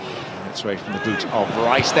It's away from the boot of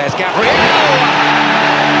Rice. There's Gabriel.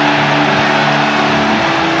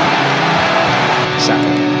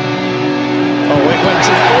 Saka. Oh, it went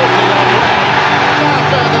an awfully long way. Far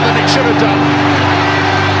further than it should have done.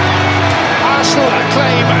 Arsenal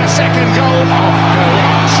claim a second goal. Off go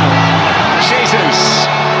Arsenal.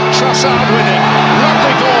 Jesus. Trossard with it.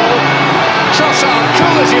 Lovely ball. Trossard,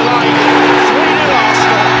 cool as you like. 3-0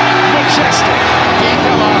 Arsenal. Majestic. Here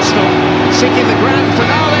come Arsenal. Seeking the grand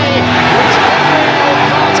finale. Which Gabriel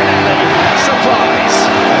Martinelli supplies.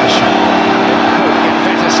 Could get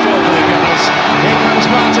better still for the Gunners. Here comes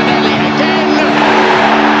Martinelli again.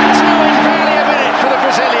 2 in barely a minute for the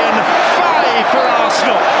Brazilian. 5 for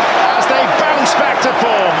Arsenal as they bounce back to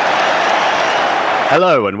form.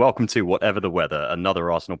 Hello and welcome to Whatever the Weather,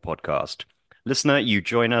 another Arsenal podcast. Listener, you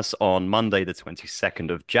join us on Monday the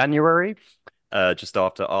 22nd of January, just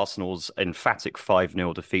after Arsenal's emphatic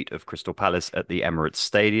 5-0 defeat of Crystal Palace at the Emirates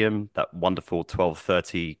Stadium, that wonderful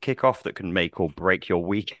 12:30 kickoff that can make or break your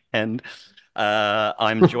weekend.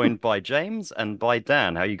 I'm joined by James and by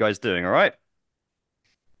Dan. How are you guys doing? All right?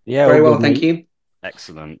 Yeah, very well, thank you.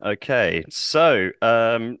 Excellent. Okay, so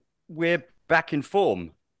we're back in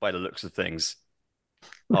form by the looks of things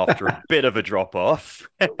after a bit of a drop off.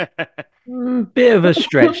 Bit of a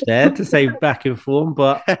stretch there to say back in form,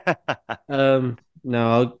 but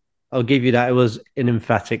no, I'll give you that. It was an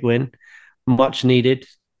emphatic win, much needed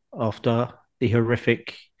after the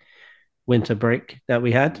horrific winter break that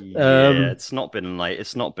we had. It's not been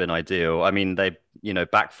ideal. I mean, they,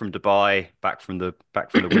 back from Dubai, back from the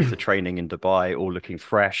winter training in Dubai, all looking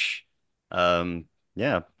fresh. Can't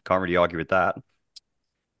really argue with that.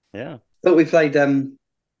 Yeah. Thought we played.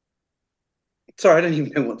 Sorry, I don't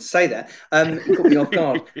even know what to say there. It caught me off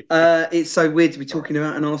guard. It's so weird to be talking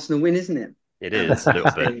about an Arsenal win, isn't it? It is a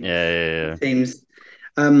little bit. Yeah. Teams.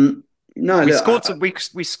 No, we scored some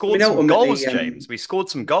goals, James. We scored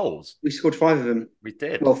some goals. We scored 5 of them. We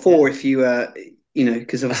did. Well, 4 if you,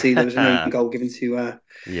 because obviously there was an open goal given to.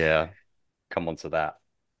 Come on to that.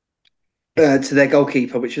 To their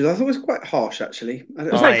goalkeeper, which I thought was quite harsh, actually.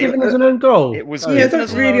 Was that given as an own goal? It was given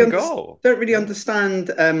as an own goal. Don't really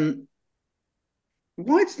understand.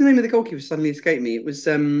 Why does the name of the goalkeeper suddenly escape me? It was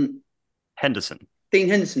Henderson. Dean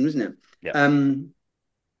Henderson, wasn't it? Yeah.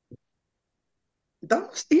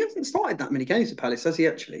 He hasn't started that many games for Palace, has he?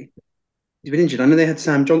 Actually, he's been injured. I know they had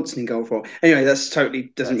Sam Johnson in goal for. Anyway, doesn't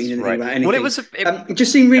mean anything about anything. Well, it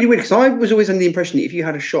just seemed really weird because I was always under the impression that if you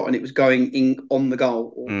had a shot and it was going in on the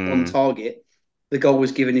goal or on target, the goal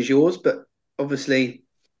was given as yours. But obviously,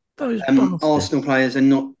 Arsenal players are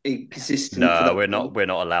not existent. No, we're not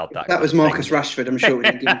allowed that. That was Marcus Rashford. I'm sure we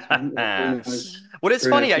didn't give it to him. Well, it's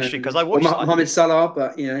funny actually because I watched Mohamed Salah,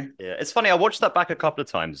 but Yeah, it's funny. I watched that back a couple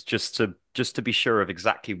of times just to be sure of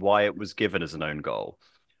exactly why it was given as an own goal.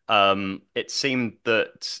 It seemed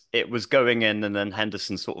that it was going in, and then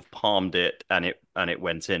Henderson sort of palmed it, and it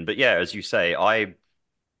went in. But yeah, as you say, I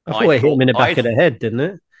thought it hit him in the back of the head, didn't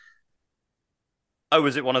it? Oh,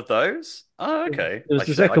 was it one of those? Oh, okay. It was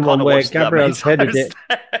the second one where Gabriel's headed it.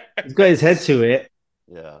 He's got his head to it.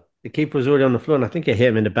 Yeah. The keeper was already on the floor, and I think it hit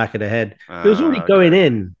him in the back of the head. It was already going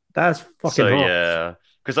in. That's fucking hot. Yeah.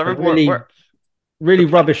 Because I remember really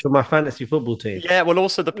rubbish for my fantasy football team. Yeah, well,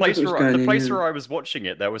 also the place where I was watching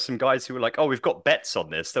it, there were some guys who were like, "Oh, we've got bets on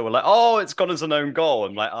this." They were like, "Oh, it's gone as an own goal."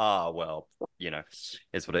 I'm like, well,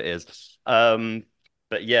 is what it is.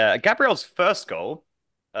 But yeah, Gabriel's first goal,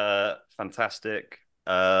 fantastic.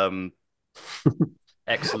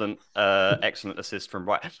 Excellent assist from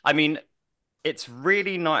right. I mean, it's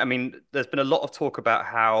really nice. I mean, there's been a lot of talk about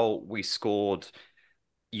how we scored.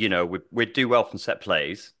 We do well from set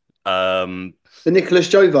plays. The Nicholas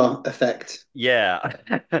Jova effect. Yeah,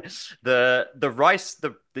 the Rice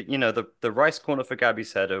the Rice corner for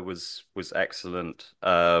Gabby's header was excellent.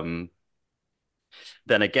 Then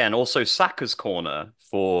again, also Saka's corner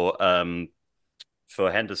for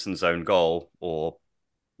Henderson's own goal or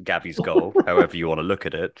Gabby's goal, however you want to look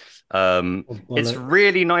at it. It's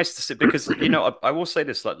really nice to see because I will say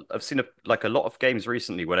this: like I've seen a lot of games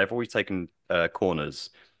recently. Whenever we've taken corners,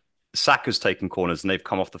 Saka's taken corners and they've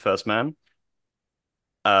come off the first man.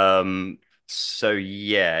 So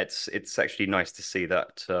yeah, it's actually nice to see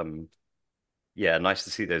that. Nice to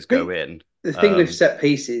see those go in. The thing with set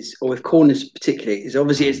pieces or with corners particularly is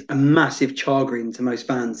obviously it's a massive chagrin to most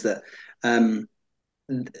fans that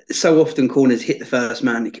so often corners hit the first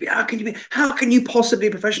man. It can be, how can you possibly be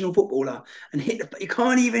a professional footballer and you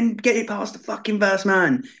can't even get it past the fucking first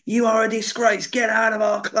man? You are a disgrace. Get out of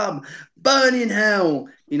our club. Burn in hell.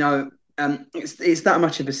 It's that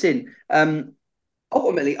much of a sin.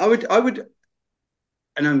 Ultimately, I would,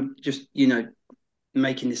 and I'm just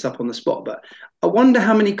making this up on the spot, but I wonder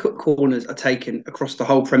how many corners are taken across the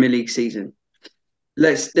whole Premier League season.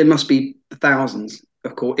 There must be thousands,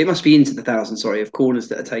 of course. It must be into the thousands, sorry, of corners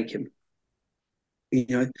that are taken.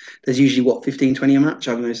 There's usually 15, 20 a match.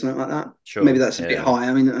 I don't know, something like that. Sure. Maybe that's a bit high.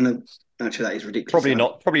 I mean, actually, that is ridiculous.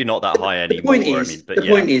 Probably not that high anymore. The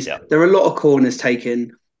point is, there are a lot of corners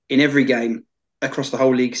taken in every game across the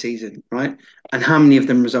whole league season, right? And how many of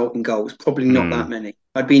them result in goals? Probably not that many.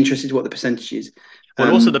 I'd be interested to what the percentage is.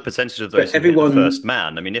 Well, also the percentage of those who hit the first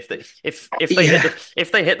man. I mean, if they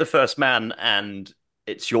hit the first man and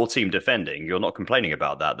it's your team defending, you're not complaining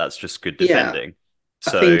about that. That's just good defending. Yeah.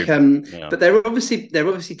 So, I think, but they're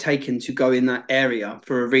obviously taken to go in that area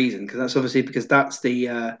for a reason, because that's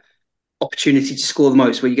the opportunity to score the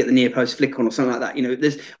most, where you get the near post flick on or something like that.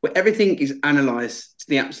 There's where everything is analysed to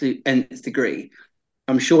the absolute nth degree.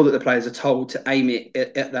 I'm sure that the players are told to aim it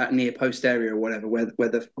at that near post area or whatever,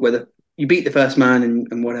 whether you beat the first man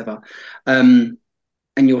and whatever, and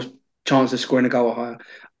your chance of scoring a goal are higher.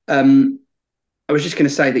 I was just going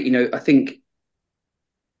to say that I think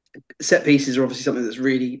set pieces are obviously something that's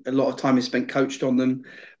really a lot of time is spent coached on them.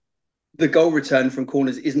 The goal return from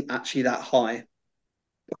corners isn't actually that high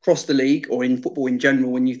across the league or in football in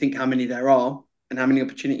general when you think how many there are and how many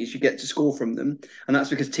opportunities you get to score from them. And that's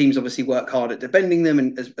because teams obviously work hard at defending them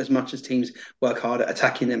and as much as teams work hard at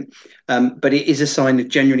attacking them. But it is a sign of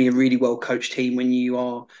generally a really well-coached team when you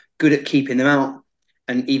are good at keeping them out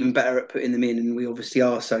and even better at putting them in. And we obviously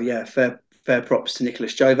are. So, yeah, fair props to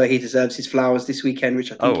Nicholas Jova. He deserves his flowers this weekend,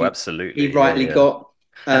 which I think absolutely. he rightly got.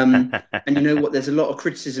 And you know what? There's a lot of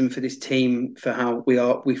criticism for this team for how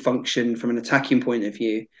we function from an attacking point of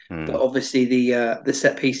view. But obviously the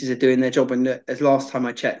set pieces are doing their job. And as last time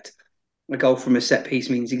I checked, a goal from a set piece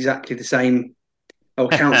means exactly the same, or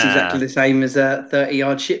counts exactly the same as a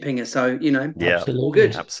 30-yard ship pinger. So all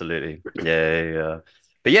good. Absolutely, yeah.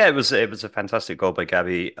 But yeah, it was a fantastic goal by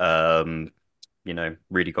Gabby.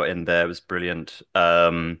 Really got in there. It was brilliant.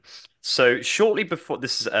 So shortly before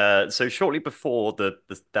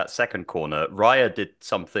that second corner, Raya did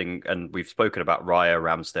something, and we've spoken about Raya,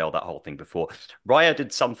 Ramsdale, that whole thing before. Raya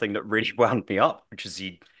did something that really wound me up, which is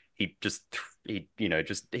he just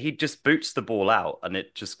boots the ball out, and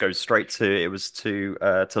it just goes straight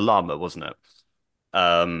to Lama, wasn't it?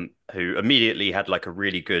 Who immediately had like a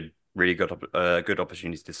really good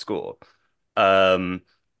opportunity to score.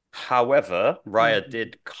 However, Raya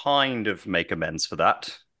did kind of make amends for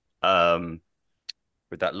that,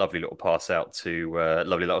 with that lovely little pass out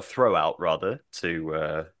lovely little throw out rather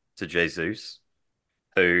to Jesus,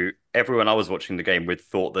 who everyone I was watching the game with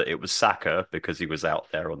thought that it was Saka because he was out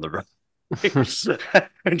there on the run,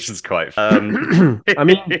 which is quite. I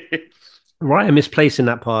mean, Raya misplacing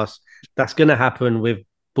that pass. That's going to happen with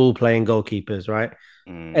ball playing goalkeepers, right?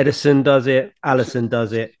 Edison does it. Alisson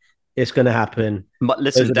does it. It's going to happen. But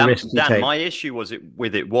listen, Dan, my issue was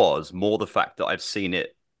more the fact that I've seen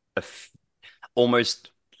it almost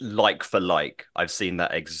like for like. I've seen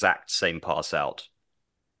that exact same pass out.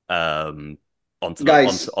 Guys,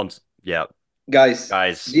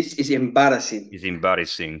 this is embarrassing. It's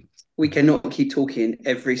embarrassing. We cannot keep talking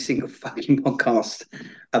every single fucking podcast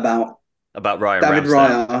about David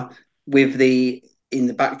Raya in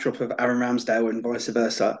the backdrop of Aaron Ramsdale and vice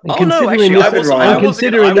versa. David Raya,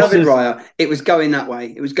 it was going that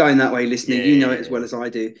way. It was going that way, listener. Yeah. You know it as well as I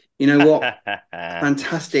do. You know what?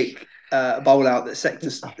 Fantastic bowl out that set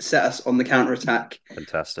us on the counter-attack.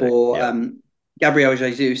 Fantastic. For Gabriel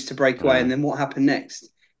Jesus to break away. And then what happened next?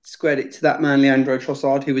 Squared it to that man, Leandro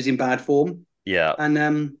Trossard, who was in bad form. Yeah.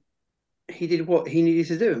 And he did what he needed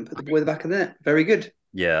to do and put the ball in the back of the net. Very good.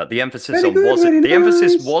 Yeah, the emphasis on was it. The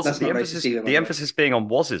emphasis being on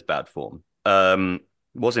was his bad form.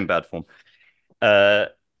 Was in bad form.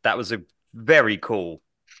 That was a very coolly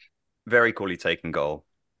taken goal.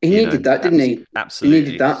 He needed that, didn't he? Absolutely, he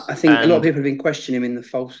needed that. I think a lot of people have been questioning him in the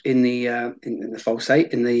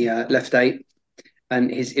left eight,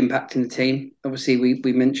 and his impact in the team. Obviously, we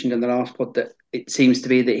mentioned in the last pod that it seems to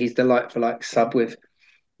be that he's the like for like sub with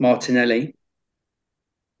Martinelli.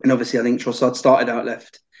 And obviously, I think Trossard started out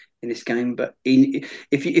left in this game. But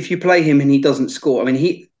if you play him and he doesn't score, I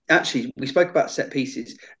mean, we spoke about set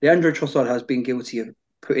pieces. Leandro Trossard has been guilty of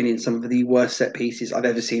putting in some of the worst set pieces I've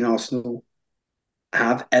ever seen Arsenal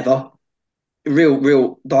have ever.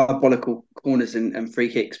 Real diabolical corners and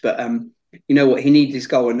free kicks. But you know what? He needs his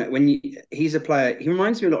goal. And he's a player, he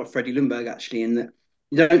reminds me a lot of Freddie Ljungberg, actually, in that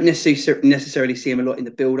you don't necessarily see him a lot in the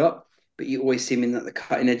build-up, but you always see him in the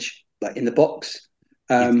cutting edge, like in the box.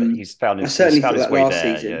 He's found his way last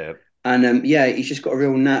season. Yeah. And he's just got a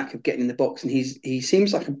real knack of getting in the box, and he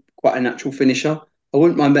seems like quite a natural finisher. I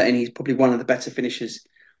wouldn't mind betting he's probably one of the better finishers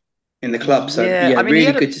in the club. So Yeah, yeah, I mean,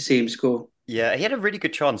 really good to see him score. he had a really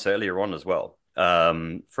good chance earlier on as well.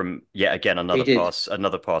 From yet again He did.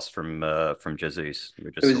 another pass from Jesus. We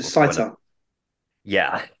It just was a sort of went sighter.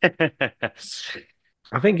 yeah.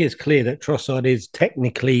 I think it's clear that Trossard is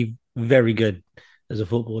technically very good as a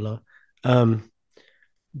footballer. Um,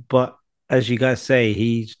 but as you guys say,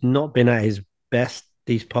 he's not been at his best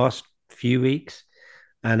these past few weeks.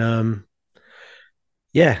 And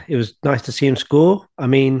yeah, it was nice to see him score. I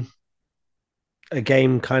mean, a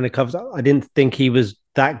game kind of covers. I didn't think he was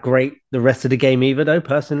that great the rest of the game either, though,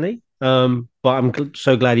 personally. But I'm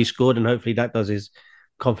so glad he scored, and hopefully that does his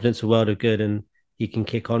confidence a world of good, and he can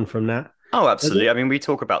kick on from that. Oh, absolutely. I mean, we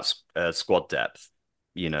talk about squad depth.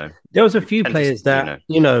 You know, There was a we few tend to, players that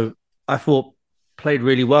I thought played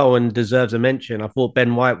really well and deserves a mention. I thought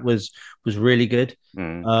Ben White was really good,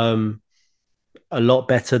 mm, a lot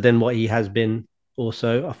better than what he has been.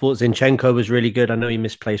 Also, I thought Zinchenko was really good. I know he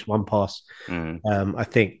misplaced one pass, mm. I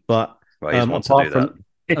think, but Well, he's one to do apart from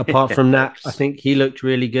apart that. from that, I think he looked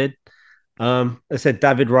really good. I said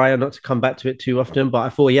David Raya, not to come back to it too often, but I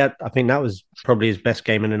think that was probably his best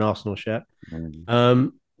game in an Arsenal shirt. Mm.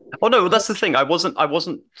 Um, Oh no, well, that's the thing. I wasn't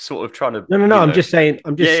sort of trying to, no. I'm just saying.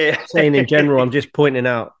 I'm just yeah, saying in general. I'm just pointing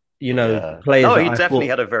out, yeah. players No, that he I definitely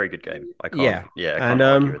thought, had a very good game. yeah, I and can't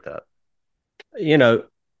argue with that. you know,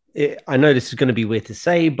 I know this is going to be weird to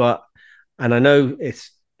say, and I know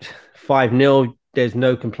it's 5-0. There's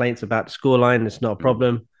no complaints about the scoreline. It's not a Mm.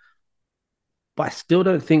 problem, but I still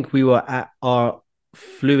don't think we were at our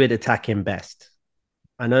fluid attacking best.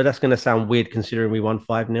 I know that's going to sound weird considering we won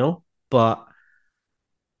 5-0, but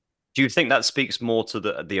Do you think that speaks more to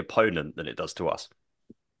the opponent than it does to us?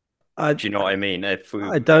 I Do you know what I mean? If we,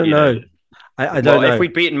 I don't know. I don't well, if know.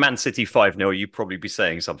 we'd beaten Man City 5-0, you'd probably be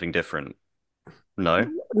saying something different. No?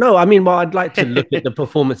 No, I mean, well, I'd like to look at the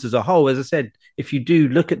performance as a whole. As I said, if you do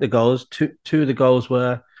look at the goals, two of the goals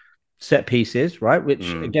were set pieces, right? Which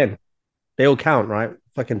Mm. again, they all count, right?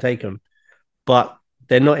 If I can take them, but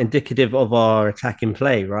they're not indicative of our attacking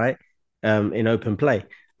play, right? In open play,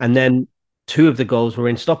 and then two of the goals were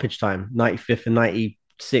in stoppage time, 95th and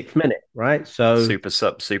 96th minute, right? So Super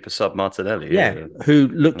sub Martinelli. yeah, Yeah, who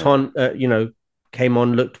looked yeah. on, came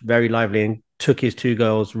on, looked very lively and took his two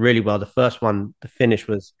goals really well. The first one, the finish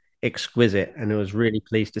was exquisite, and it was really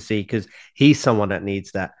pleased to see because he's someone that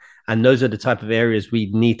needs that. And those are the type of areas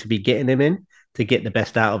we need to be getting him in to get the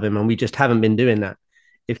best out of him. And we just haven't been doing that.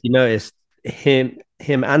 If you notice, him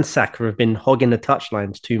and Saka have been hogging the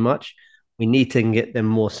touchlines too much. We need to get them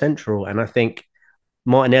more central. And I think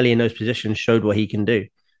Martinelli in those positions showed what he can do.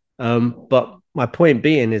 But my point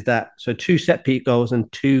being is that so two set piece goals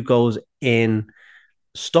and two goals in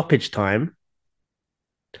stoppage time.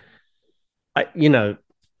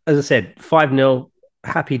 As I said, 5-0,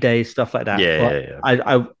 happy days, stuff like that. But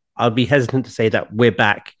Yeah, I'd be hesitant to say that we're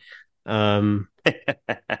back. Um, yeah.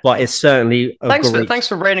 but it's certainly a great. Thanks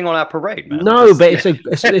for raining on our parade, man. No, but it's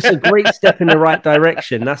a great step in the right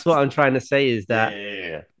direction. That's what I'm trying to say is that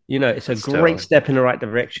Yeah. it's a great Still. step in the right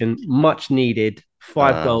direction, much needed.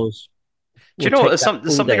 Five Uh, goals do you will know take what? that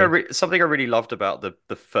full day. Something I really loved about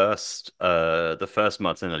the first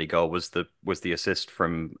Martinelli goal was the assist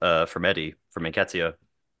from Eddie from Nketiah.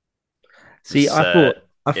 See, Was,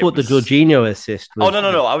 I it thought the was Jorginho assist Oh was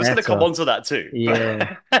no! I was going to come better. on to that too.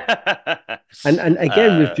 Yeah, and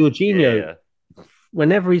again with Jorginho, Yeah.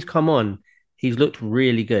 whenever he's come on, he's looked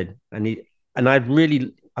really good,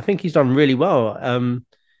 I think he's done really well.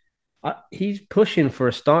 He's pushing for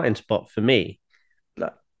a starting spot for me,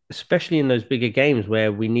 like, especially in those bigger games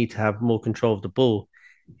where we need to have more control of the ball.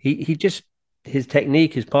 He just his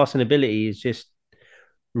technique, his passing ability is just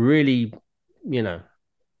really, you know,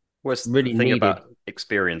 What's the really thing needed. about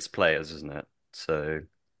experienced players, isn't it? So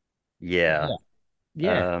yeah.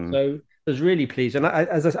 Yeah, Um, so I was really pleased. And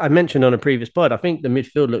as I mentioned on a previous pod, I think the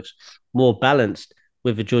midfield looks more balanced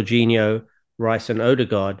with the Jorginho, Rice, and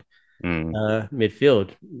Odegaard mm,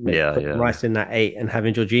 midfield. yeah, Putting yeah. Rice in that 8 and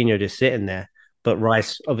having Jorginho just sitting there, but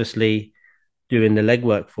Rice obviously doing the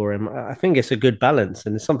legwork for him. I think it's a good balance,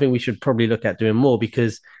 and it's something we should probably look at doing more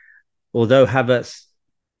because although Havertz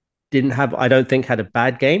didn't have, I don't think had a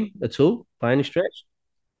bad game at all by any stretch.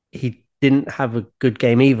 He didn't have a good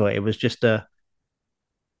game either. It was just a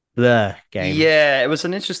blur game. Yeah, it was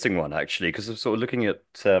an interesting one actually, because I'm sort of looking at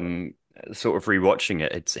sort of rewatching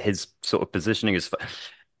it. It's his sort of positioning is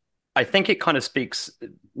I think it kind of speaks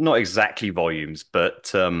not exactly volumes,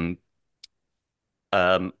 but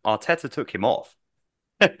Arteta took him off.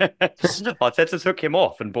 Arteta took him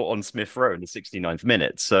off and brought on Smith Rowe in the 69th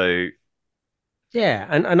minute. So Yeah,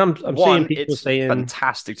 and I'm seeing One, people it's saying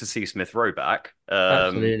fantastic to see Smith Rowe back.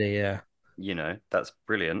 absolutely, yeah. That's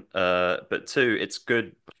brilliant. But two, it's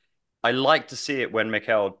good. I like to see it when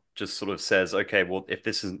Mikel just sort of says, okay, well, if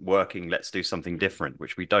this isn't working, let's do something different,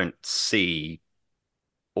 which we don't see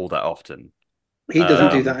all that often. He doesn't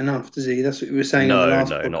No, do that enough, does he? That's what we were saying on the No, last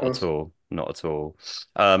no, not at podcast. all, not at all.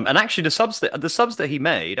 And actually, the subs that he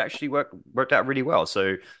made actually worked out really well.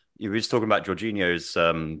 So you were just talking about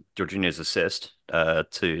Jorginho's assist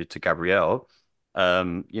to Gabriel.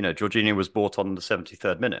 Jorginho was brought on the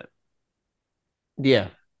 73rd minute. yeah,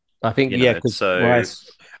 I think yeah, because So Rice,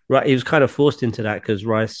 right, he was kind of forced into that because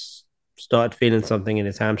Rice started feeling something in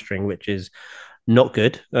his hamstring, which is not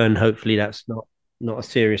good, and hopefully that's not a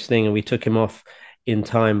serious thing. And we took him off in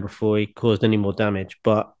time before he caused any more damage.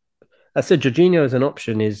 But I said Jorginho as an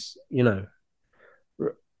option is,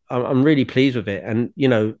 I'm really pleased with it. And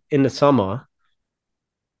in the summer,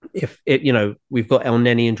 if it, we've got El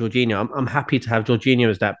Neni and Jorginho, I'm happy to have Jorginho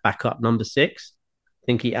as that backup number six. I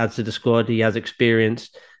think he adds to the squad. He has experience,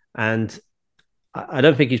 and I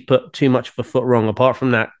don't think he's put too much of a foot wrong, apart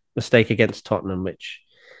from that mistake against Tottenham, which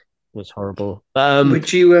was horrible.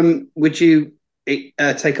 Would you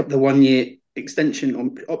take up the 1 year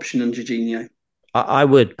extension option on Jorginho? I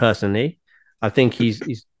would personally. I think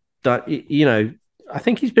he's done. I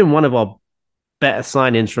think he's been one of our better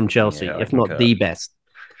signings from Chelsea, yeah, I if not concur. the best.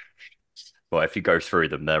 Well, if you go through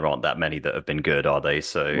them, there aren't that many that have been good, are they?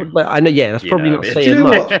 So But I know, yeah, that's probably not Do you saying know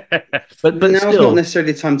much, what? but Now's not still,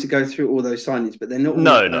 necessarily the time to go through all those signings, but they're not all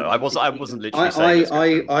no, that no, bad. I wasn't literally saying let's go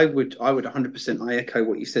through them. I would 100%. I echo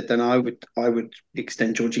what you said. Then I would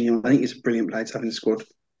extend Jorginho. I think he's a brilliant player to have in the squad.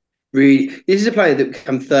 Really, this is a player that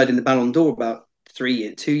became third in the Ballon d'Or about 2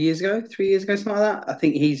 years ago, 3 years ago, something like that. I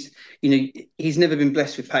think he's never been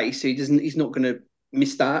blessed with pace, so he's not going to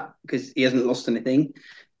miss that because he hasn't lost anything.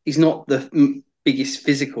 He's not the biggest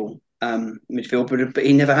physical midfielder, but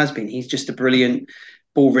he never has been. He's just a brilliant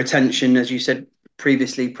ball retention, as you said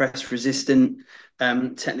previously, press resistant,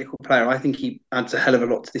 technical player. I think he adds a hell of a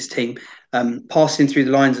lot to this team. Passing through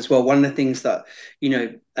the lines as well. One of the things that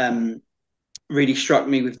really struck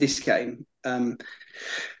me with this game.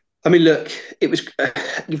 I mean, look, it was.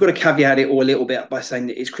 You've got to caveat it all a little bit by saying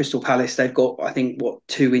that it's Crystal Palace. They've got, I think,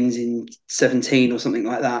 2 wins in 17 or something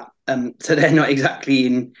like that. So they're not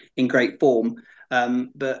exactly in great form.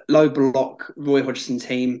 But low block, Roy Hodgson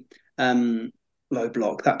team. Low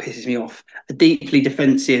block that pisses me off. A deeply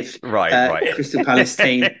defensive Right. Crystal Palace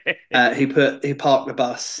team who parked the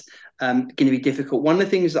bus. Going to be difficult. One of the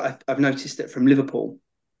things that I've noticed that from Liverpool,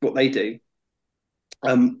 what they do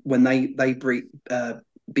when they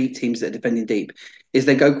beat teams that are defending deep is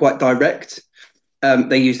they go quite direct.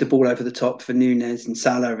 They use the ball over the top for Nunes and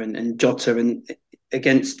Salah and Jota. And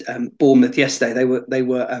against Bournemouth yesterday, they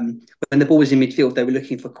were when the ball was in midfield, they were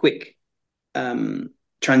looking for quick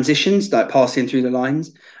transitions, like passing through the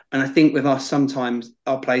lines. And I think with us, sometimes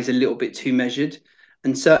our play is a little bit too measured.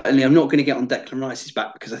 And certainly, I'm not going to get on Declan Rice's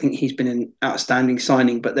back because I think he's been an outstanding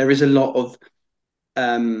signing. But there is a lot of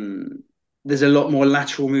there's a lot more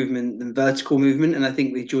lateral movement than vertical movement. And I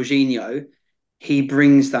think with Jorginho, he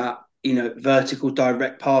brings that, vertical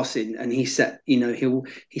direct passing. And he set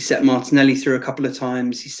Martinelli through a couple of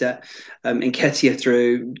times. He set Nketiah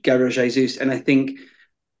through, Gabriel Jesus. And I think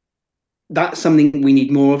that's something we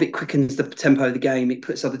need more of. It quickens the tempo of the game. It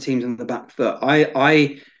puts other teams on the back foot.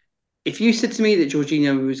 If you said to me that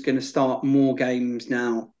Jorginho was going to start more games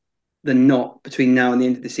now than not between now and the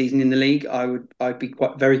end of the season in the league, I'd be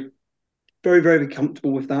quite very, very, very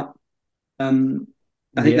comfortable with that. I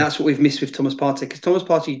think yeah, that's what we've missed with Thomas Partey, because Thomas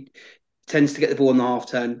Partey tends to get the ball on the half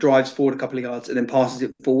turn, drives forward a couple of yards, and then passes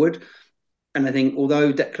it forward. And I think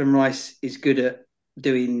although Declan Rice is good at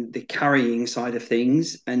doing the carrying side of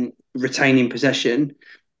things and retaining possession,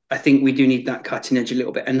 I think we do need that cutting edge a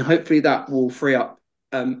little bit, and hopefully that will free up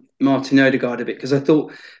Martin Odegaard a bit, because I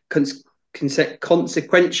thought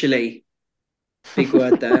consequentially, big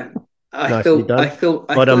word there. I nicely thought I done. thought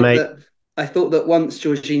I Well done, thought mate. that I thought that once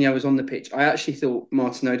Jorginho was on the pitch, I actually thought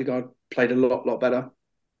Martin Odegaard played a lot better.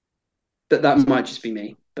 But that might just be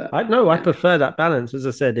me. But I know I yeah. prefer that balance. As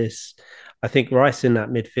I said, I think Rice in that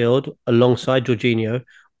midfield alongside Jorginho,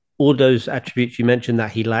 all those attributes you mentioned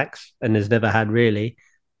that he lacks and has never had really,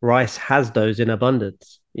 Rice has those in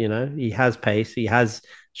abundance. He has pace, he has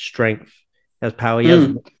strength, he has power, he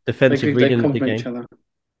has defensive They reading of the complement each game. other.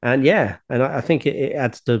 And yeah, and I think it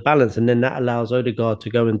adds to balance, and then that allows Odegaard to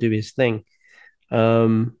go and do his thing.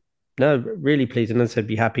 No, really pleased, and as I said,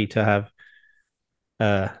 be happy to have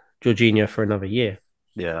uh Jorginho for another year.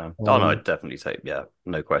 Yeah. Oh no, Um, I'd definitely take, yeah,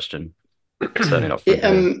 no question. Certainly not from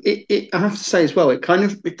here. I have to say as well, it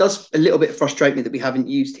does a little bit frustrate me that we haven't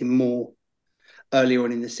used him more earlier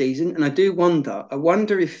on in the season, and I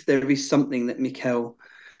wonder if there is something that Mikel,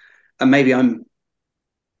 and maybe I'm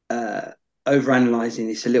overanalyzing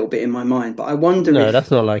this a little bit in my mind, but I wonder No, if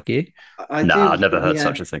that's not like you. I Nah, do, I've never heard yeah,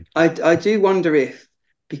 such a thing. I do wonder if,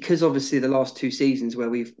 because obviously the last two seasons where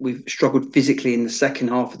we've struggled physically in the second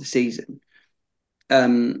half of the season,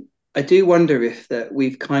 I do wonder if that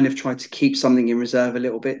we've kind of tried to keep something in reserve a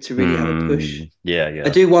little bit to really have a push. Yeah, I yeah.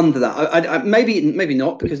 do wonder that. Maybe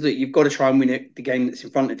not, because look, you've got to try and win the game that's in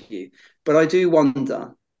front of you. But I do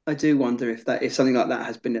wonder. I do wonder if something like that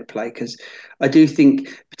has been at play, because I do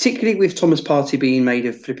think, particularly with Thomas Partey being made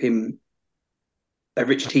of flipping a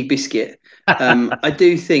rich tea biscuit, I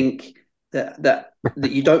do think that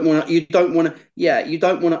you don't want to overuse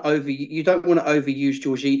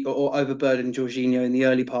Jorginho or overburden Jorginho in the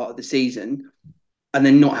early part of the season, and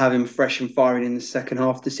then not have him fresh and firing in the second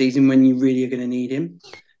half of the season when you really are going to need him.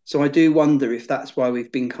 So I do wonder if that's why we've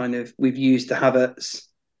used the Havertz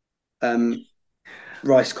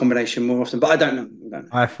Rice combination more often, but I don't know.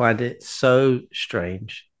 I find it so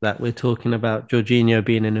strange that we're talking about Jorginho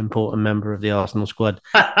being an important member of the Arsenal squad.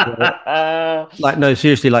 Like, no,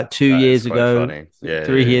 seriously, like 2 years quite ago, funny. Yeah,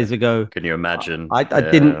 3 years ago, Can you imagine? I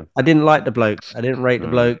didn't like the bloke. I didn't rate the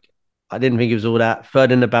Mm. bloke. I didn't think he was all that.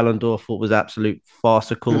 Third in the Ballon d'Or, thought was absolute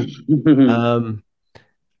farcical. Um,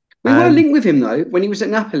 We were and linked with him though when he was at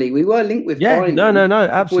Napoli. We were linked with yeah, buying no, him before we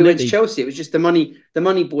went to absolutely, Chelsea. It was just the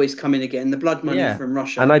money boys coming again, the blood money yeah. from And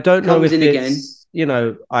Russia I don't know comes if in again. it's,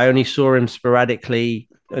 I only saw him sporadically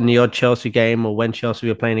in the odd Chelsea game or when Chelsea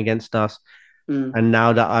were playing against us. Mm, And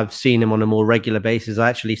now that I've seen him on a more regular basis, I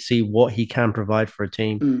actually see what he can provide for a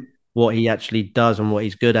team, mm. what he actually does and what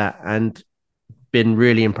he's good at, and been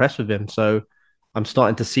really impressed with him. So I'm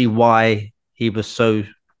starting to see why he was so,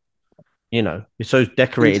 he's so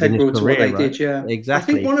decorated in his Integral to what career, they right? did. Yeah,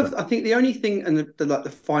 Exactly. I think the only thing, and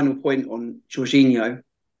the final point on Jorginho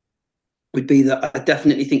would be that I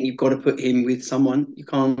definitely think you've got to put him with someone. You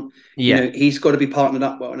can't, Yeah. he's got to be partnered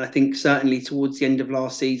up well. And I think certainly towards the end of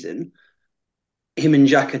last season, him and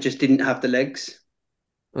Xhaka just didn't have the legs.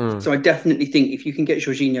 Mm. So I definitely think if you can get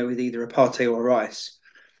Jorginho with either a Partey or a Rice,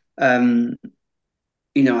 um,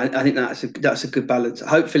 I think that's a good balance. Yeah,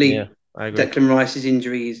 Hopefully, I agree. Declan Rice's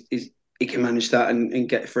injury is he can manage that and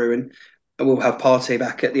get through, and we'll have Partey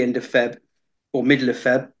back at the end of Feb or middle of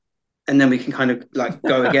Feb, and then we can kind of like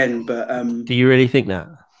go again. But Do you really think that?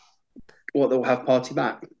 what, they'll have Partey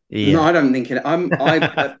back? No, Yeah. I don't think it.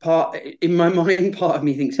 Part in my mind, part of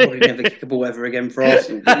me thinks he'll probably never kick a ball ever again for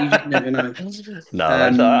Arsenal, but you just never know. No,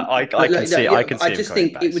 I But can see. yeah, I can see I him just coming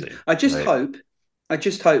think back it would. soon. I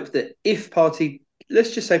just hope that if Partey,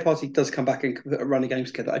 let's just say Partey does come back and put a run of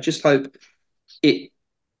games together, I just hope it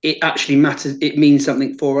it actually matters. It means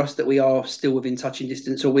something for us that we are still within touching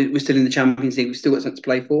distance, or we're still in the Champions League. We've still got something to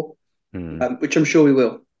play for, which I'm sure we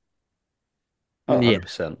will. Oh, Yeah.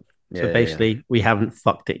 100%. So Yeah, basically, we haven't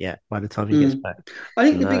fucked it yet by the time he gets back. I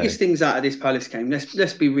think the No. biggest things out of this Palace game,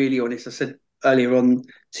 let's be really honest. I said earlier on,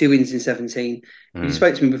 2 wins in 17. You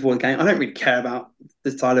spoke to me before the game. I don't really care about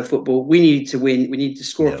the style of football. We need to win. We need to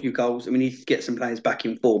score a few goals, and we need to get some players back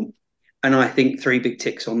in form. And I think 3 big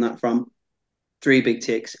ticks on that front. 3 big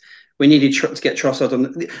ticks. We needed to get Trossard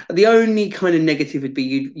on. The only kind of negative would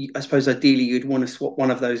be, I suppose, ideally you'd want to swap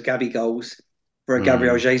one of those Gabby goals for a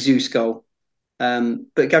Gabriel Jesus goal.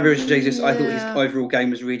 But Gabriel Jesus, I thought his overall game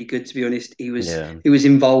was really good. To be honest, he was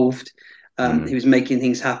involved. He was making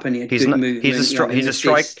things happen. He had good movement. He's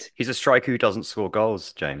a striker who doesn't score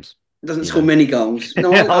goals, James. Doesn't score many goals.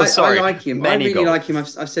 No, I like him. I really goals. like him. I've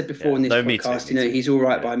said before in this podcast, me too. he's all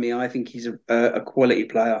right by me. I think he's a quality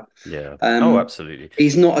player. Yeah. Absolutely.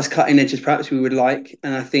 He's not as cutting edge as perhaps we would like.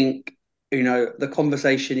 And I think, the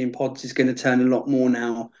conversation in pods is going to turn a lot more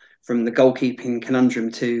now from the goalkeeping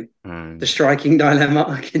conundrum to the striking dilemma.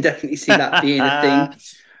 I can definitely see that being a thing.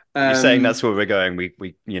 You're saying that's where we're going. We go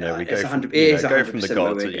from the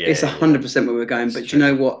gods. It's 100% where we're going. But you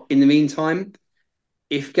know what? In the meantime,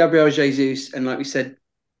 if Gabriel Jesus and, like we said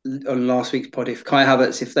on last week's pod, if Kai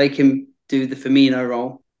Havertz, if they can do the Firmino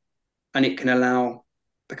role, and it can allow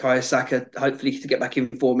Bukayo Saka hopefully to get back in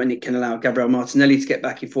form, and it can allow Gabriel Martinelli to get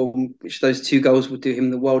back in form, which those 2 goals would do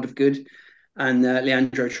him the world of good, and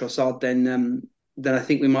Leandro Trossard, then I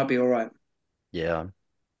think we might be all right. Yeah.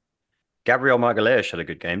 Gabriel Magalhaes had a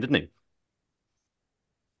good game, didn't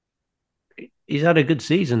he? He's had a good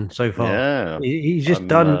season so far. Yeah. He's just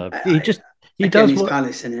done. He does his what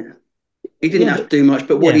Palace, in it. He didn't have to do much,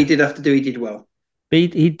 but what he did have to do, he did well.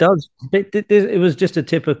 He does. It was just a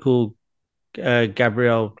typical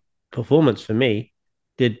Gabriel performance for me.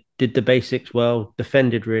 Did did the basics well,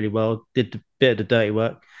 defended really well, did the bit of the dirty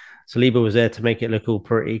work. Saliba was there to make it look all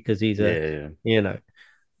pretty because he's Yeah, a, yeah, yeah. you know,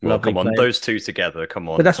 Well, lovely come on, player. those two together, come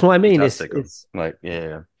But on, that's what I mean. fantastic. It's Like,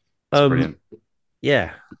 yeah, it's um brilliant.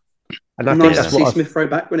 yeah, and I think Nice to that's Yeah. see what I've Smith Rowe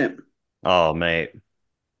back, wasn't it? Oh, mate. I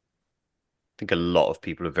think a lot of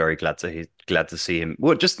people are very glad to see him.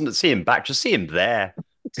 Well, just to see him back, just see him there.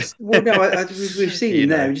 Well, no, we've seen You him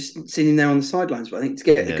there. know, We've just seen him there on the sidelines. But I think to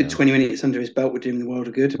get a good yeah. 20 minutes under his belt would do him the world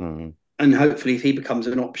of good. Mm. And hopefully, if he becomes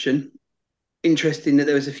an option, interesting that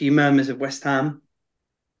there was a few murmurs of West Ham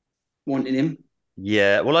wanting him.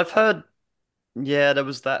 Yeah. Well, I've heard. Yeah, there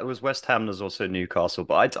was that. It was West Ham. There's also Newcastle,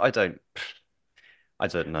 but I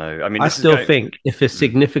don't know. I mean, I this is still going. think if a Mm,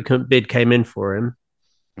 significant bid came in for him,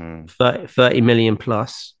 mm. 30 million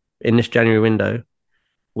plus in this January window,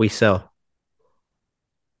 we sell.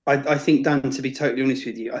 I think, Dan, to be totally honest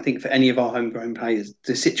with you, I think for any of our homegrown players,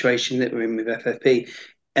 the situation that we're in with FFP,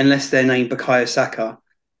 unless they're named Bukayo Saka,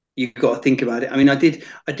 you've got to think about it. I mean, I did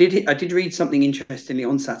read something interestingly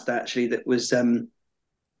on Saturday actually that was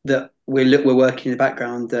that we're working in the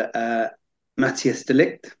background that Matthias de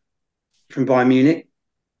Ligt from Bayern Munich,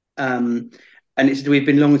 and it's we've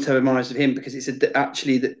been long term admirers of him because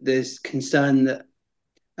actually that there's concern that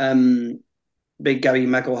Big Gary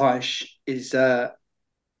Magalhaes is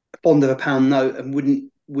fond of a pound note and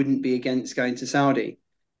wouldn't be against going to Saudi,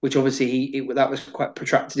 which obviously that was quite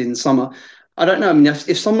protracted in the summer. I don't know. I mean,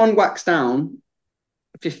 if someone whacks down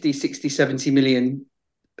 50, 60, 70 million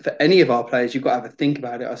for any of our players, you've got to have a think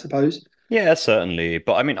about it, I suppose. Yeah, certainly.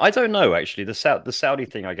 But I mean, I don't know actually. The Saudi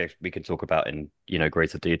thing, I guess we can talk about in,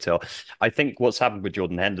 greater detail. I think what's happened with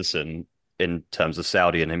Jordan Henderson in terms of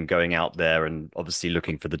Saudi and him going out there and obviously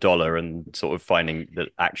looking for the dollar and sort of finding that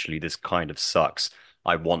actually this kind of sucks.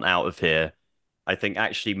 I want out of here. I think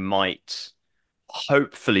actually might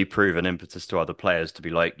hopefully prove an impetus to other players to be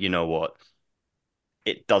like, you know what?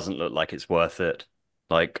 It doesn't look like it's worth it.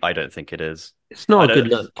 Like, I don't think it is. It's not I a good don't.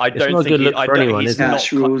 look. I It's don't not a think good he. look I for don't. anyone, He's is it? not.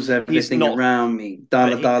 Cash rules He's everything not. around me. But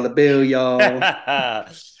Dollar, he. dollar bill, y'all.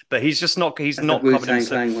 But he's just not. He's As the not covered Wu-Tang himself.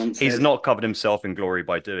 Clan once He's said. not covered himself in glory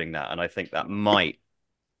by doing that, and I think that might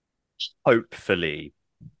hopefully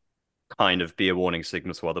kind of be a warning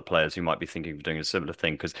signal to other players who might be thinking of doing a similar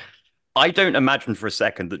thing. Because I don't imagine for a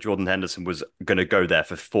second that Jordan Henderson was going to go there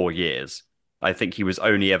for 4 years. I think he was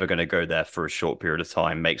only ever going to go there for a short period of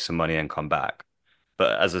time, make some money, and come back.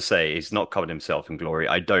 But as I say, he's not covered himself in glory.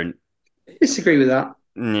 I don't. Disagree with that.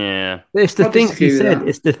 Yeah. It's the I things he disagree with said. that.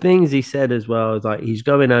 It's the things he said as well. It's like he's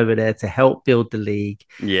going over there to help build the league,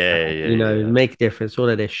 Yeah. Yeah. Yeah. make a difference, all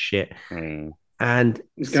of this shit. Mm. And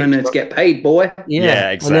He's going six there to months, get paid, boy. yeah, Yeah.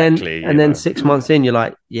 and then Exactly. and then 6 months in, you're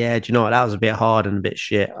like, yeah, do you know what? That was a bit hard and a bit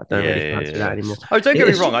shit. I don't Yeah. really Yeah. fancy that Yeah. anymore. Oh, don't get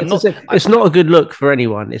me wrong. I'm It's, not. it's not a good look for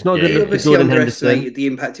anyone. It's not a Yeah. good He look for obviously Jordan Henderson. underestimated the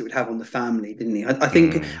impact it would have on the family, didn't he? Mm.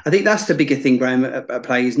 I think that's the bigger thing, Graham, at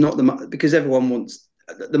play is not because everyone wants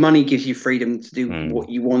the money gives you freedom to do Mm. what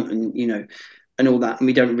you want and and all that, and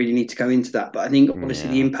we don't really need to go into that. But I think obviously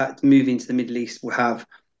the Yeah. impact moving to the Middle East will have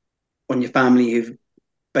on your family who've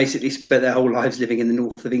basically spent their whole lives living in the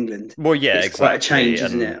north of England. Well, yeah, It's quite a exactly. change,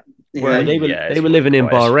 isn't And it? well, yeah, They it's were living in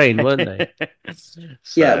quite. Bahrain, weren't they?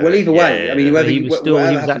 Yeah, well, So either yeah, way, I mean, yeah. But he whatever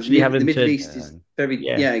was happens, actually the having Middle to, East is very,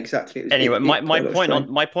 yeah. yeah, exactly. Anyway, my put a lot of point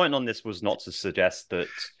strain. on this was not to suggest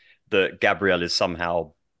that Gabriel is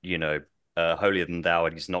somehow holier than thou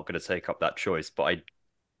and he's not going to take up that choice. But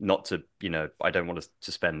not to I don't want us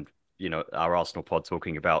to spend our Arsenal pod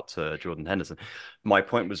talking about Jordan Henderson. My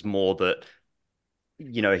point was more that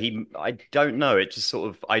I don't know. It just sort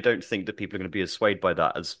of I don't think that people are going to be as swayed by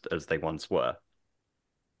that as they once were.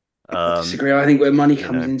 I disagree. I think where money you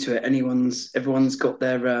comes know. into it, everyone's got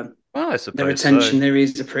Well, I their suppose attention. so. There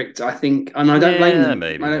is a prick, I think, and I don't blame Yeah, them.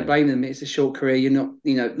 maybe. I don't Yeah. blame them. It's a short career. You're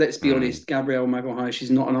not, let's be Mm, honest. Gabriel Magalhaes is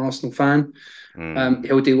not an Arsenal fan. mm,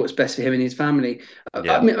 He'll do what's best for him and his family. I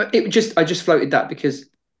yeah. mean, I just floated that because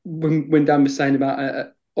when Dan was saying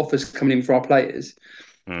about offers coming in for our players,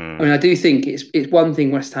 I Mm, mean, I do think it's one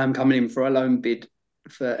thing West Ham coming in for a loan bid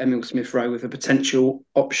for Emil Smith Rowe with a potential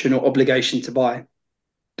option or obligation to buy.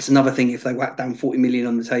 It's another thing if they whack down 40 million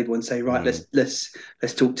on the table and say, right, mm, let's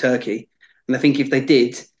talk Turkey. And I think if they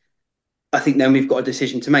did, I think then we've got a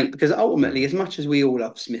decision to make because ultimately, mm. as much as we all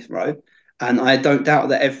love Smith Rowe, and I don't doubt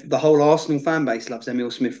that the whole Arsenal fan base loves Emil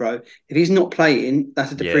Smith Rowe. If he's not playing,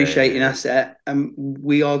 that's a Yeah, depreciating yeah, asset, and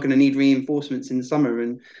we are going to need reinforcements in the summer,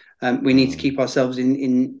 and we yeah. need to keep ourselves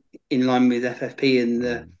in line with FFP and Mm.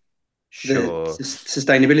 the Sure.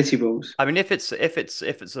 sustainability rules. I mean, if it's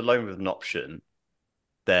a loan with an option,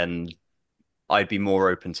 then I'd be more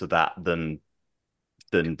open to that than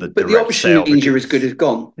than the But the direct option sale. means you're as good as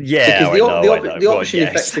gone. Yeah, because I know. the Well, option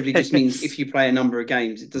yes. effectively just means if you play a number of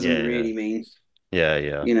games, it doesn't really mean.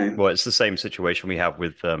 Yeah. Well, it's the same situation we have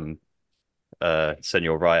with Senor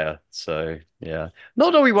Raya. So yeah,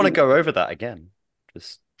 not that we want to go over that again.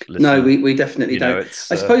 Just No, listen. we definitely don't.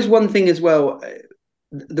 It's I suppose one thing as well,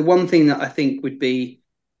 the one thing that I think would be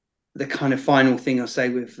the kind of final thing I'll say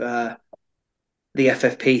with the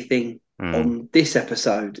FFP thing on this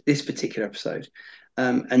particular episode,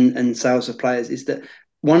 and sales of players is that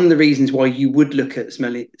one of the reasons why you would look at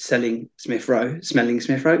selling Smith Rowe.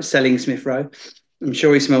 I'm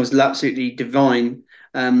sure he smells absolutely divine.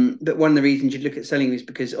 But one of the reasons you'd look at selling him is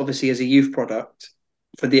because obviously as a youth product,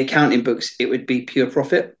 for the accounting books, it would be pure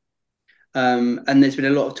profit. And there's been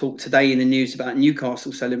a lot of talk today in the news about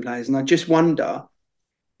Newcastle selling players. And I just wonder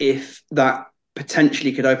if that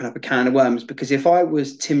potentially could open up a can of worms. Because if I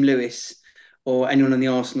was Tim Lewis or anyone on the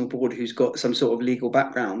Arsenal board who's got some sort of legal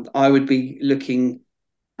background, I would be looking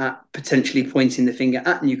at potentially pointing the finger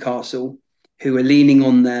at Newcastle, who are leaning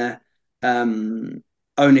on their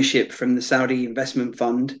ownership from the Saudi investment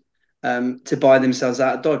fund to buy themselves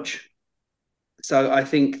out of Dodge. So I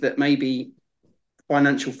think that maybe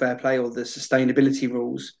financial fair play or the sustainability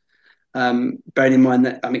rules, bearing in mind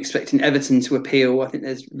that I'm expecting Everton to appeal. I think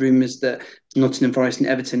there's rumours that Nottingham Forest and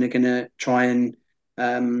Everton are going to try and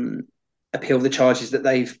appeal the charges that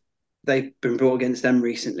they've been brought against them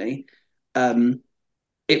recently.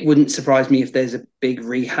 It wouldn't surprise me if there's a big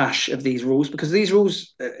rehash of these rules, because these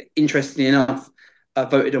rules, interestingly enough, are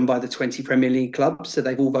voted on by the 20 Premier League clubs. So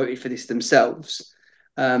they've all voted for this themselves.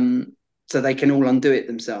 So they can all undo it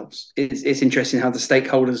themselves. It's interesting how the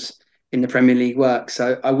stakeholders in the Premier League work.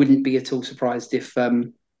 So I wouldn't be at all surprised if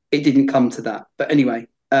it didn't come to that. But anyway,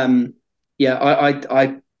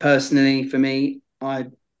 I personally, for me, I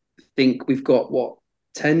think we've got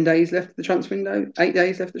 10 days left of the transfer window, 8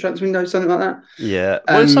 days left of the transfer window, something like that. Yeah.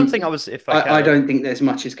 Well, something I don't think there's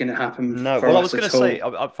much is going to happen. No. Well, I was going to say,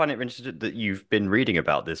 I find it interesting that you've been reading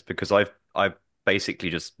about this, because I've basically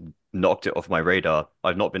just knocked it off my radar.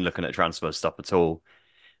 I've not been looking at transfer stuff at all.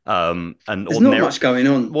 And there's not much going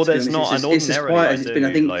on. Well, there's not. It's as quiet as it's been.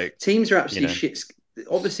 I think teams are absolutely shit.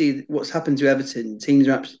 Obviously, what's happened to Everton, teams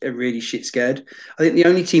are really shit scared. I think the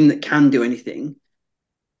only team that can do anything,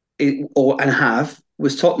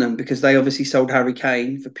 was Tottenham, because they obviously sold Harry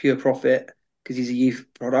Kane for pure profit because he's a youth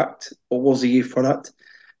product, or was a youth product,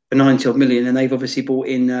 for 90 million, and they've obviously bought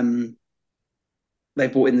in. They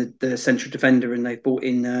bought in the central defender, and they've bought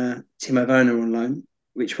in Timo Werner on loan,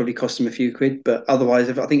 which probably cost them a few quid. But otherwise,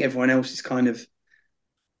 I think everyone else is kind of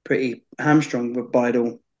pretty hamstrung by it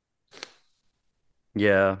all.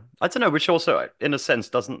 Yeah, I don't know, which also, in a sense,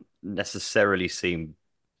 doesn't necessarily seem.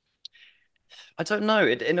 I don't know.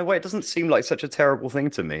 In a way, it doesn't seem like such a terrible thing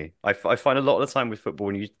to me. I find a lot of the time with football,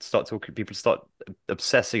 when you start talking, people start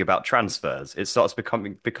obsessing about transfers, it starts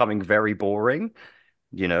becoming very boring,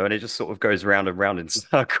 and it just sort of goes round and round in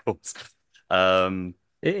circles.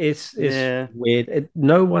 It's weird.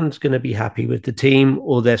 No one's going to be happy with the team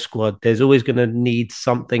or their squad. There's always going to need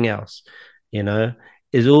something else.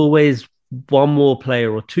 There's always one more player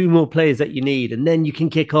or two more players that you need, and then you can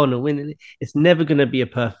kick on and win. It's never going to be a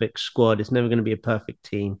perfect squad. It's never going to be a perfect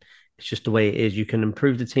team. It's just the way it is. You can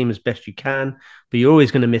improve the team as best you can, but you're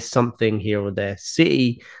always going to miss something here or there.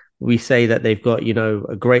 City, we say that they've got,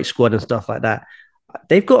 a great squad and stuff like that.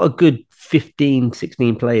 They've got a good 15,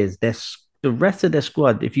 16 players. The rest of their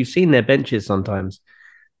squad, if you've seen their benches sometimes,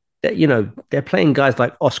 that they're playing guys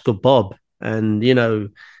like Oscar Bob and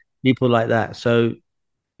people like that. So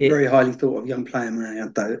very highly thought of young player,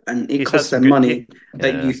 man, though, and it cost them money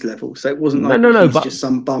at youth level. So it wasn't he's just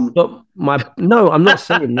some bum. But I'm not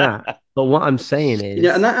saying that. But what I'm saying is,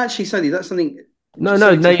 and that actually, Sonny, that's something. No,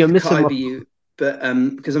 you're missing you. But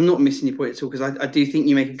because I'm not missing your point at all, because I do think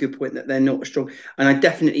you make a good point that they're not strong. And I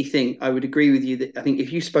definitely think I would agree with you that I think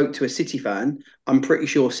if you spoke to a City fan, I'm pretty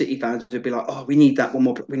sure City fans would be like, oh, we need that one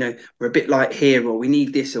more. We're a bit light here, or we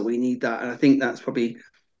need this, or we need that. And I think that's probably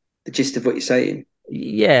the gist of what you're saying.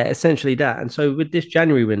 Yeah, essentially that. And so with this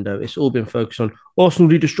January window, it's all been focused on Arsenal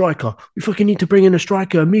need a striker. We fucking need to bring in a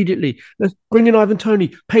striker immediately. Let's bring in Ivan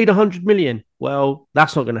Toney, paid 100 million. Well,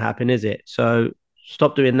 that's not going to happen, is it? So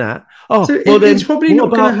stop doing that. It's probably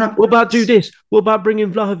not going to happen. What about do this? What about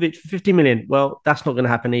bringing Vlahovic for 50 million? Well, that's not going to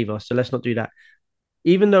happen either. So let's not do that.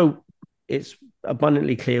 Even though it's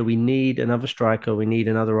abundantly clear we need another striker, we need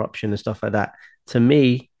another option and stuff like that. To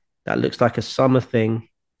me, that looks like a summer thing.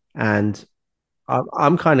 And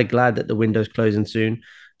I'm kind of glad that the window's closing soon,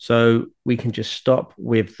 so we can just stop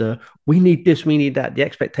with we need this, we need that. The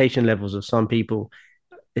expectation levels of some people,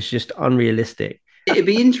 it's just unrealistic. It'd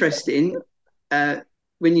be interesting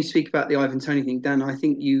when you speak about the Ivan Toney thing, Dan, I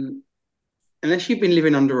think unless you've been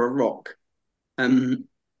living under a rock,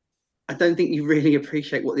 I don't think you really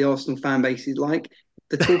appreciate what the Arsenal fan base is like.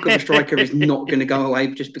 The talk of a striker is not going to go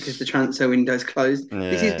away just because the transfer window is closed.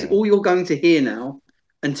 This is all you're going to hear now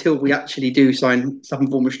until we actually do sign some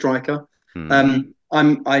form of striker.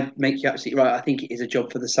 I make you absolutely right. I think it is a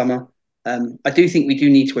job for the summer. I do think we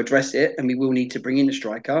do need to address it, and we will need to bring in a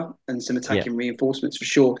striker and some attacking reinforcements for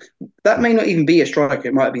sure. That may not even be a striker;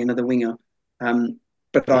 it might be another winger.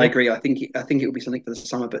 But I agree. I think it will be something for the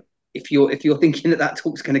summer. But if you're thinking that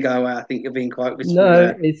talk's going to go away, I think you're being quite wistful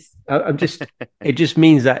there. I'm just. It just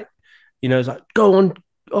means that it's like, go on,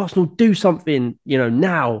 Arsenal, do something.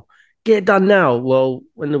 Now, get it done now. Well,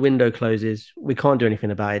 when the window closes, we can't do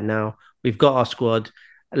anything about it now. We've got our squad.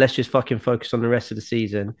 Let's just fucking focus on the rest of the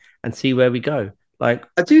season and see where we go. Like,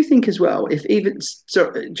 I do think as well,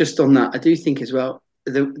 just on that, I do think as well,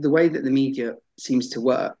 the way that the media seems to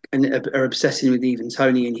work and are obsessing with even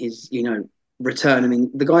Tony and his, return. I mean,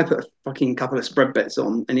 the guy put a fucking couple of spread bets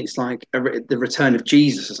on, and it's like the return of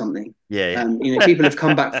Jesus or something. Yeah. People have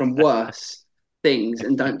come back from worse things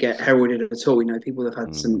and don't get heralded at all. People have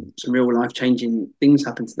had some real life changing things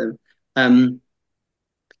happen to them.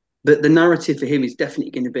 But the narrative for him is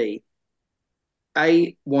definitely going to be,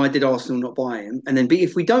 A, why did Arsenal not buy him? And then B,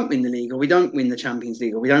 if we don't win the league or we don't win the Champions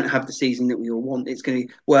League or we don't have the season that we all want, it's going to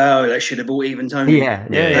be, well, they should have bought Ivan Toney.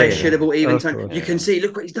 They should have bought Ivan Toney. You can see,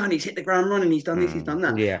 look what he's done. He's hit the ground running. He's done this, he's done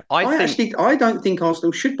that. Yeah. I don't think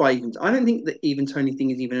Arsenal should buy Ivan. I don't think that Ivan Toney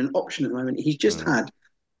thing is even an option at the moment. He's just had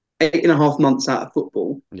 8.5 months out of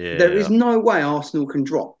football. Yeah. There is no way Arsenal can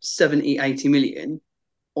drop 70, 80 million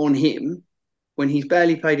on him when he's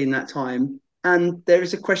barely played in that time. And there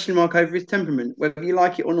is a question mark over his temperament. Whether you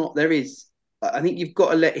like it or not, there is. I think you've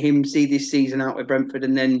got to let him see this season out with Brentford,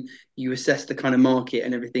 and then you assess the kind of market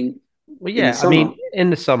and everything. Well, yeah, I mean,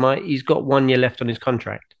 in the summer, he's got 1 year left on his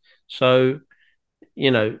contract. So,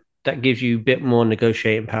 that gives you a bit more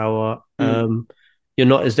negotiating power. You're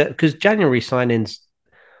not as because January signings,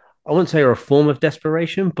 I wouldn't say are a form of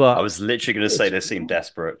desperation, but I was literally going to say they seem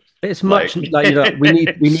desperate. It's much like we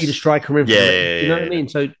need a striker in. You know what I mean?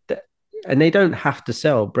 So, and they don't have to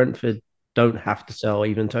sell. Brentford don't have to sell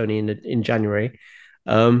even Tony in January.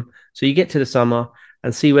 So you get to the summer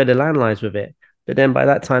and see where the land lies with it. But then by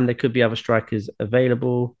that time, there could be other strikers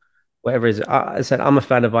available. Whatever it is, I said I'm a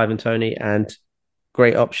fan of Ivan Toney and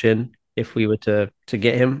great option if we were to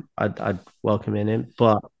get him. I'd welcome in.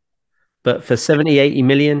 But for 70, 80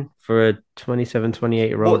 million for a 27,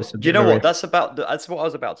 28-year-old, do you know what? That's what I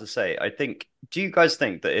was about to say. I think. Do you guys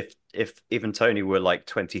think that if even Tony were like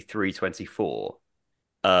 23, 24,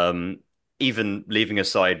 even leaving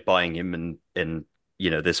aside buying him in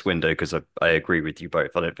this window, because I agree with you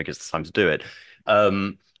both. I don't think it's the time to do it.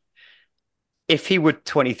 If he were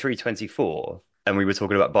 23, 24, and we were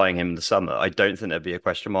talking about buying him in the summer, I don't think there'd be a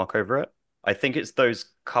question mark over it. I think it's those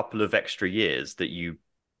couple of extra years that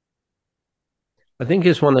I think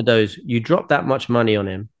it's one of those, you drop that much money on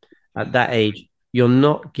him at that age, you're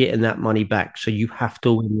not getting that money back. So you have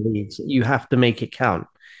to win leagues. You have to make it count.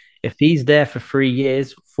 If he's there for 3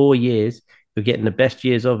 years, 4 years, you're getting the best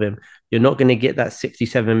years of him. You're not going to get that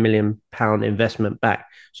 £67 million investment back.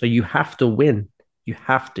 So you have to win. You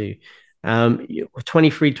have to.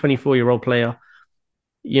 23, 24-year-old player,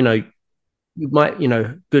 you might,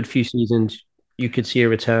 good few seasons, you could see a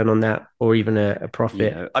return on that or even a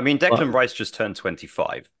profit. I mean, Declan Rice just turned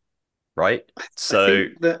 25, right? So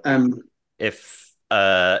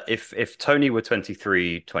if Tony were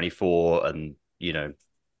 23, 24, and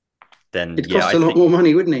then it'd cost a lot more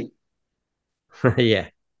money, wouldn't he? Yeah.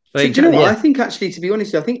 Do you know what? I think actually, to be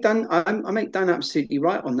honest, I think Dan, I make Dan absolutely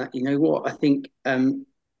right on that. You know what? I think I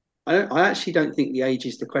actually don't think the age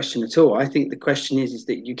is the question at all. I think the question is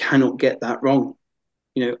that you cannot get that wrong.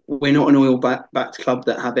 We're not an oil-backed club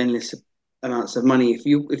that have endless amounts of money.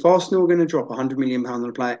 If Arsenal are going to drop £100 million on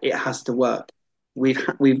a player, it has to work. We've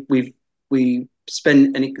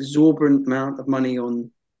spent an exorbitant amount of money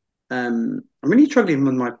on. I'm really struggling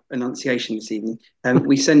with my enunciation this evening.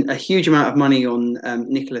 We sent a huge amount of money on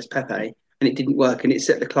Nicolas Pepe, and it didn't work, and it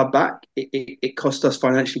set the club back. It cost us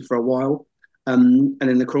financially for a while, and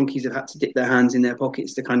then the Cronkies have had to dip their hands in their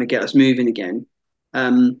pockets to kind of get us moving again.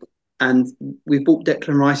 And we bought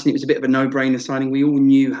Declan Rice, and it was a bit of a no-brainer signing. We all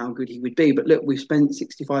knew how good he would be, but look, we've spent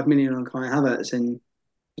 65 million on Kai Havertz, and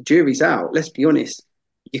the jury's out. Let's be honest.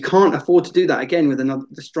 You can't afford to do that again with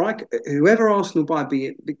the striker. Whoever Arsenal buy, be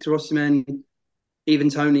it Victor Osimhen, even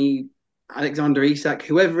Tony, Alexander Isak,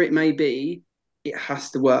 whoever it may be, it has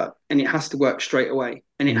to work, and it has to work straight away.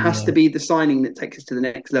 And it has to be the signing that takes us to the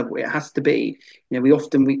next level. It has to be. We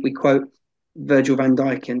often we quote Virgil van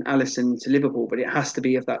Dijk and Alisson to Liverpool, but it has to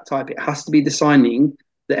be of that type. It has to be the signing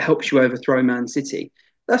that helps you overthrow Man City.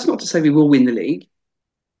 That's not to say we will win the league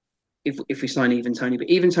if we sign Even Tony, but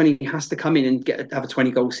Even Tony has to come in and have a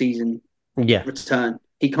 20-goal season return.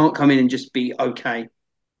 He can't come in and just be okay.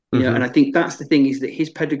 And I think that's the thing, is that his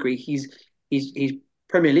pedigree, he's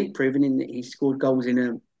Premier League proven in that he's scored goals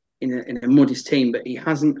in a modest team, but he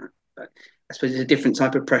hasn't. I suppose it's a different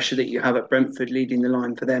type of pressure that you have at Brentford, leading the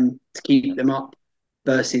line for them to keep them up,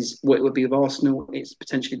 versus what it would be with Arsenal. It's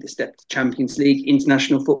potentially the step to Champions League,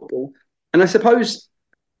 international football. And I suppose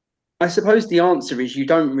the answer is, you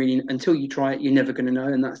don't really, until you try it, you're never going to know.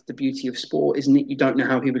 And that's the beauty of sport, isn't it? You don't know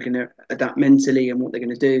how people are going to adapt mentally and what they're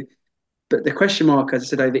going to do. But the question mark, as I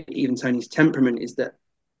said, over Even Tony's temperament is that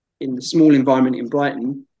in the small environment in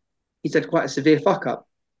Brighton, he's had quite a severe fuck up.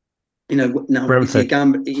 Now, is he a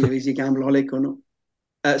gambleaholic or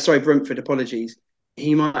not? Brentford, apologies.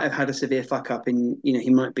 He might have had a severe fuck up he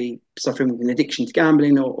might be suffering with an addiction to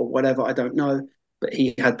gambling or whatever, I don't know. But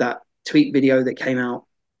he had that tweet video that came out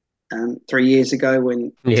 3 years ago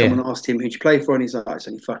when someone asked him, who'd you play for? And he's like, it's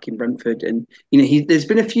only fucking Brentford. And, there's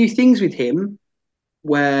been a few things with him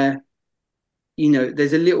where,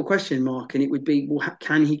 there's a little question mark, and it would be, well,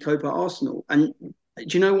 can he cope at Arsenal? And do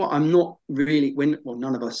you know what? I'm not really,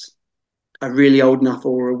 none of us are really old enough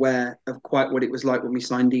or aware of quite what it was like when we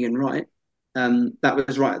signed Ian Wright. That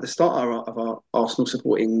was right at the start of our Arsenal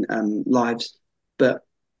supporting lives. But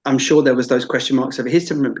I'm sure there was those question marks over his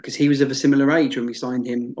temperament, because he was of a similar age when we signed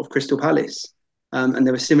him of Crystal Palace. And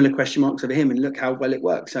there were similar question marks over him, and look how well it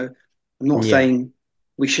worked. So I'm not saying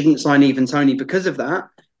we shouldn't sign Even Tony because of that,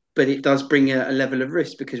 but it does bring a level of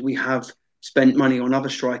risk, because we have spent money on other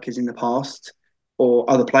strikers in the past or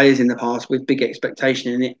other players in the past with big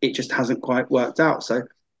expectation, and it just hasn't quite worked out. So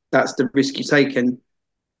that's the risk you take, and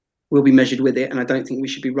we'll be measured with it. And I don't think we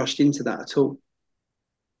should be rushed into that at all.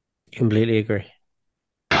 Completely agree.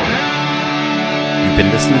 You've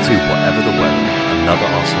been listening to Whatever the Weather, another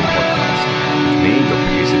Arsenal podcast, with me, your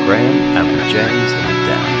producer Graham, and with James and with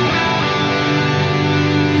Dan.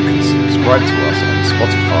 You can subscribe to us on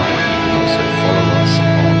Spotify,